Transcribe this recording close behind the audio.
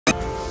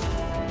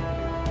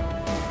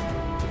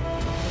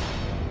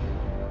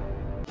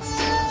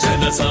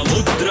జన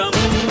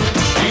సముద్రము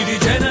ఇది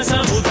జన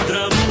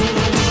సముద్రము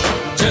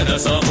జన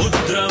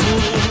సముద్రము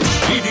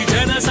ఇది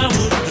జన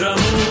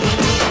సముద్రము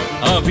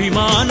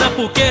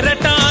అభిమానపు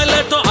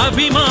కెరటాలతో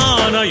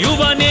అభిమాన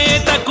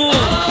యువనేతకు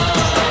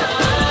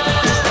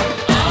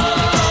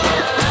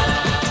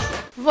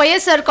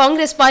వైఎస్ఆర్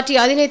కాంగ్రెస్ పార్టీ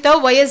అధినేత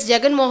వైఎస్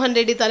జగన్మోహన్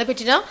రెడ్డి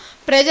తలపెట్టిన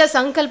ప్రజా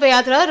సంకల్ప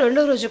యాత్ర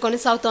రెండో రోజు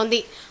కొనసాగుతోంది.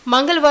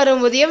 మంగళవారం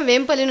ఉదయం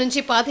వేంపల్లి నుంచి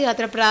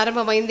పాదయాత్ర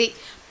ప్రారంభమైంది.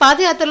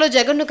 పాదయాత్రలో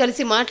జగన్ను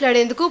కలిసి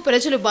మాట్లాడేందుకు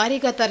ప్రజలు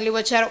భారీగా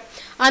తరలివచ్చారు.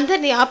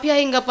 అందరినీ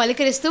ఆప్యాయంగా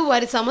పలికరిస్తూ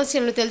వారి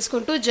సమస్యలను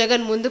తెలుసుకుంటూ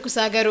జగన్ ముందుకు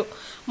సాగారు.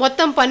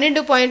 మొత్తం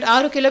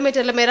 12.6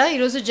 కిలోమీటర్ల మేర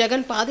ఈరోజు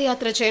జగన్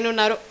పాదయాత్ర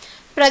చేయనున్నారు.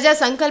 ప్రజా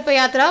Sankalpa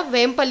Yatra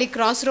Vempalli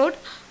cross road,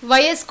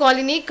 YS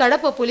colony,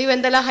 Kadapa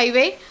Pulivendula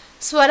highway,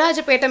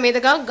 స్వరాజపేట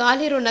మీదుగా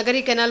గాలేరు నగరీ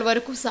కెనాల్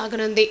వరకు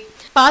సాగనుంది.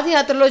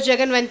 పాదయాత్రలో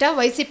జగన్ వెంట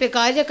వైసీపీ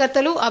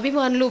కార్యకర్తలు,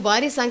 అభిమానులు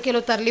భారీ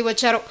సంఖ్యలో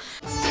తరలివచ్చారు.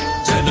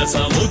 జన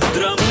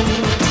సముద్రము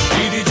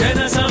ఇది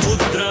జన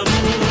సముద్రము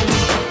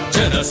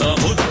జన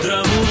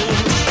సముద్రము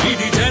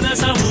ఇది జన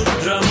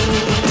సముద్రము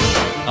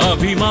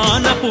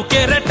అభిమానపు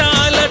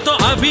కెరటాలతో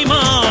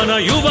అభిమాన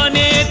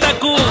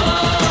యువనేతకు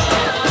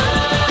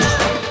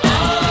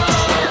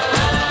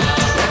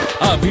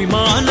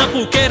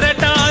అభిమానపు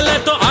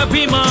కెరటాలతో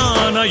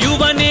అభిమాన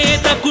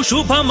యువనేతకు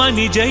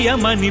శుభమని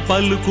జయమని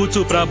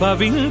పలుకుచు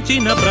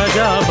ప్రభవించిన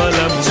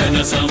ప్రజాబలం జన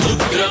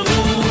సముద్రము